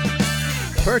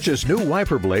Purchase new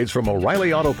wiper blades from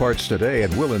O'Reilly Auto Parts today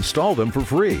and we'll install them for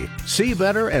free. See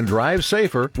better and drive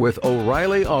safer with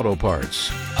O'Reilly Auto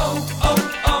Parts.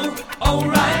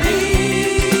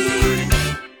 O'Reilly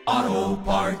Auto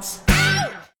Parts.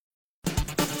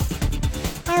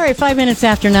 All right, 5 minutes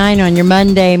after 9 on your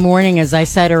Monday morning. As I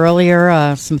said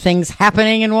earlier, some things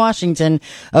happening in Washington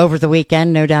over the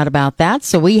weekend, no doubt about that.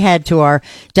 So we head to our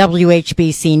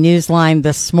WHBC Newsline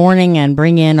this morning and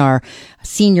bring in our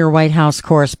senior White House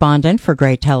correspondent for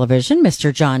Great Television,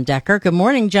 Mr. Jon Decker. Good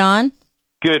morning, John.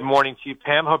 Good morning to you,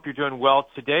 Pam. Hope you're doing well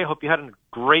today. Hope you had a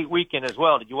great weekend as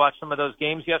well. Did you watch some of those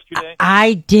games yesterday?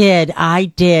 I did.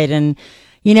 And,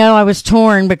 you know, I was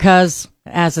torn because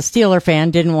as a Steeler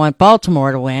fan, didn't want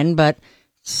Baltimore to win, but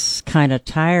kind of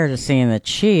tired of seeing the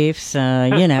Chiefs,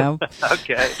 you know.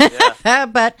 Okay, yeah.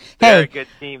 But, They're hey. a good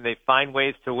team. They find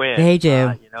ways to win. They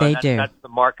do. They do. That's the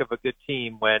mark of a good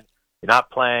team when you're not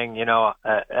playing, you know,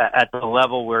 at the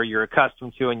level where you're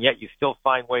accustomed to, and yet you still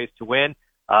find ways to win.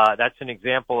 That's an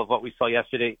example of what we saw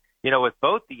yesterday, you know, with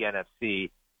both the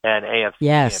NFC and AFC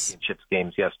championships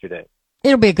games yesterday.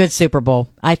 It'll be a good Super Bowl.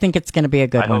 I think it's going to be a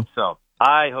good one.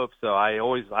 I hope so.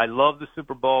 I love the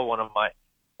Super Bowl, one of my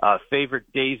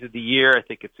favorite days of the year. I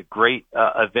think it's a great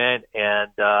event,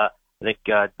 and I think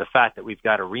the fact that we've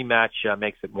got a rematch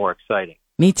makes it more exciting.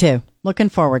 Me too. Looking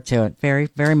forward to it. Very,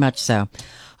 very much so.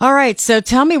 All right. So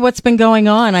tell me what's been going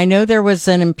on. I know there was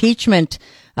an impeachment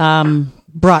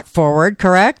brought forward,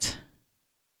 correct?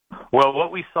 Well,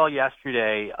 what we saw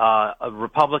yesterday,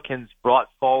 Republicans brought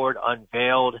forward,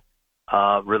 unveiled,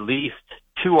 released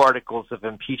 2 articles of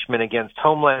impeachment against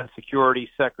Homeland Security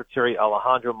Secretary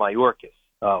Alejandro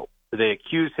Mayorkas. They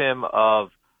accuse him of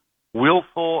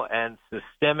willful and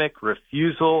systemic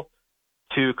refusal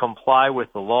to comply with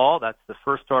the law. That's the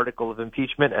first article of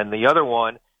impeachment. And the other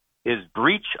one is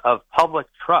breach of public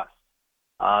trust.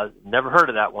 Never heard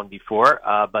of that one before,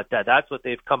 but that's what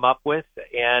they've come up with.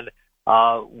 And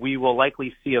we will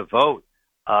likely see a vote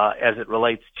as it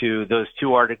relates to those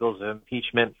 2 articles of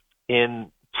impeachment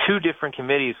in 2 different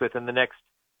committees within the next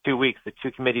 2 weeks. The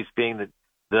 2 committees being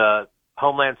the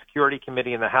Homeland Security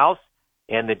Committee in the House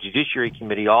and the Judiciary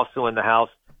Committee also in the House.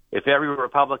 If every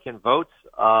Republican votes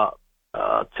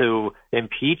to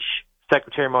impeach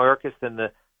Secretary Mayorkas, then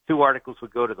the 2 articles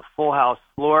would go to the full House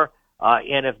floor.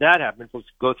 And if that happens, let's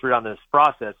go through on this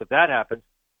process. If that happens,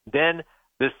 then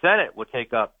the Senate would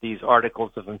take up these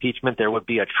articles of impeachment. There would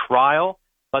be a trial,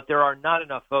 but there are not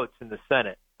enough votes in the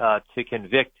Senate to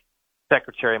convict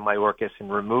Secretary Mayorkas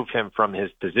and remove him from his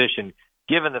position,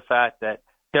 given the fact that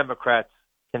Democrats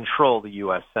control the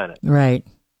U.S. Senate. Right.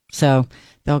 So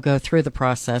they'll go through the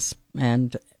process,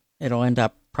 and it'll end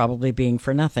up probably being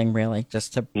for nothing, really,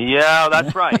 just to... Yeah,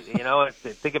 that's right. You know,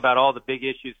 think about all the big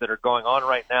issues that are going on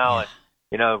right now, and,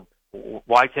 you know,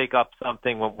 why take up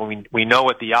something when we know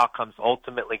what the outcome's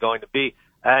ultimately going to be?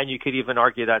 And you could even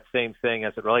argue that same thing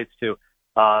as it relates to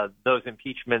those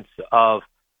impeachments of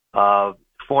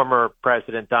former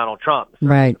President Donald Trump.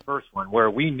 Right. The first one, where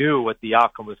we knew what the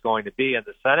outcome was going to be in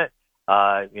the Senate,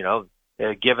 you know,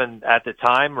 given at the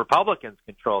time Republicans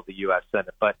controlled the U.S.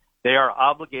 Senate, but they are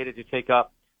obligated to take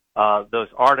up those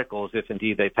articles if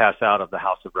indeed they pass out of the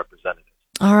House of Representatives.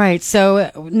 All right.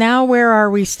 So now where are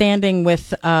we standing with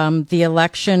the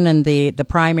election and the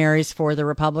primaries for the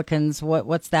Republicans?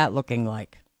 What's that looking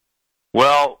like?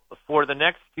 Well, for the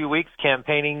next few weeks,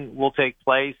 campaigning will take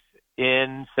place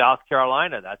in South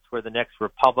Carolina. That's where the next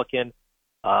Republican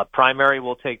primary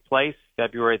will take place,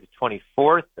 February the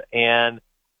 24th. And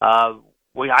I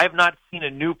have not seen a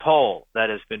new poll that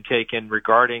has been taken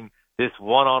regarding this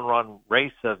one-on-one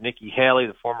race of Nikki Haley,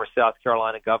 the former South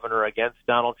Carolina governor, against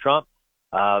Donald Trump.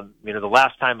 You know, the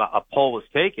last time a poll was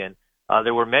taken,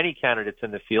 there were many candidates in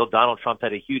the field. Donald Trump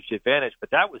had a huge advantage, but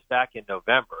that was back in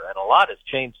November, and a lot has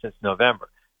changed since November.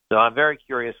 So I'm very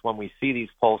curious when we see these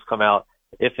polls come out,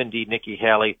 if indeed Nikki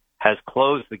Haley has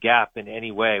closed the gap in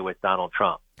any way with Donald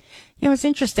Trump. You know, it's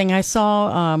interesting. I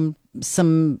saw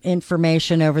some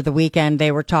information over the weekend.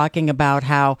 They were talking about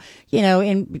how, you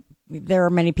know, there are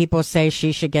many people who say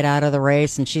she should get out of the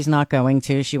race, and she's not going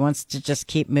to. She wants to just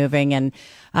keep moving. And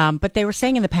but they were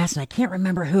saying in the past, and I can't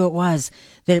remember who it was,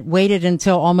 that waited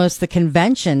until almost the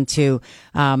convention to,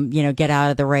 you know, get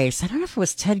out of the race. I don't know if it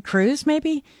was Ted Cruz,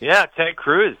 maybe. Yeah, Ted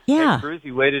Cruz. Yeah, Ted Cruz.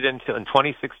 He waited until in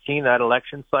 2016, that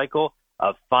election cycle,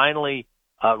 finally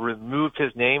removed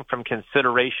his name from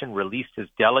consideration, released his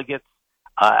delegates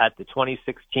at the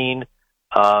 2016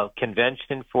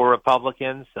 convention for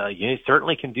Republicans. You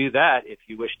certainly can do that if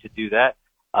you wish to do that.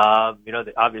 You know,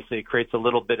 obviously it creates a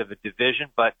little bit of a division,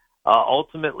 but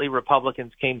ultimately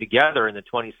Republicans came together in the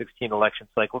 2016 election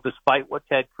cycle, despite what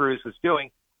Ted Cruz was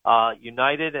doing.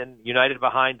 united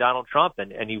behind Donald Trump,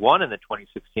 and he won in the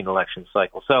 2016 election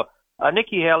cycle. So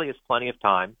Nikki Haley has plenty of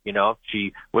time, if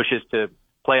she wishes to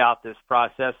play out this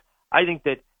process. I think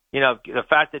that, the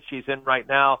fact that she's in right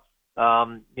now,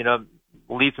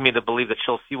 leads me to believe that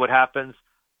she'll see what happens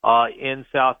in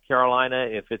South Carolina.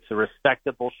 If it's a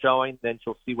respectable showing, then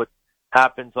she'll see what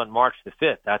happens on March the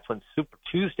 5th. That's when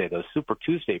those Super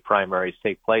Tuesday primaries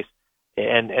take place.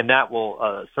 And that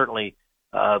will certainly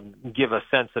give a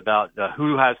sense about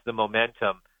who has the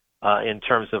momentum in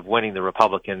terms of winning the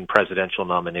Republican presidential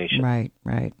nomination.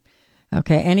 Right.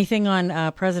 Okay. Anything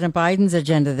on President Biden's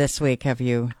agenda this week have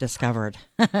you discovered?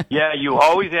 Yeah, you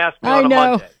always ask me on a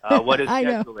Monday what his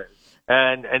schedule is.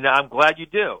 And I'm glad you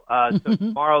do. So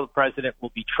tomorrow the president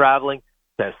will be traveling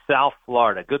to South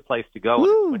Florida. Good place to go in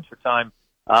the wintertime.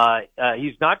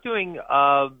 He's not doing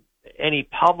any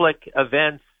public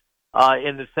events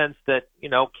in the sense that,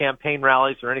 campaign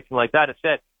rallies or anything like that.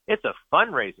 Instead, it's a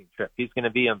fundraising trip. He's going to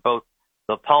be in both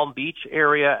the Palm Beach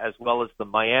area as well as the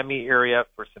Miami area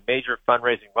for some major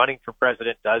fundraising. Running for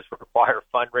president does require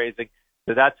fundraising.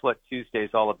 So that's what Tuesday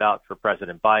is all about for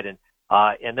President Biden.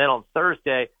 And then on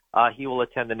Thursday, he will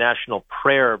attend the National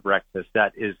Prayer Breakfast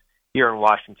that is here in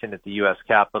Washington at the U.S.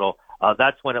 Capitol.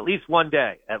 That's when at least one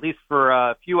day, at least for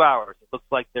a few hours, it looks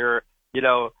like they're,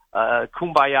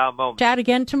 kumbaya moment. Chat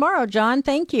again tomorrow, Jon.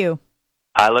 Thank you.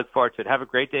 I look forward to it. Have a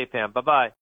great day, Pam. Bye-bye.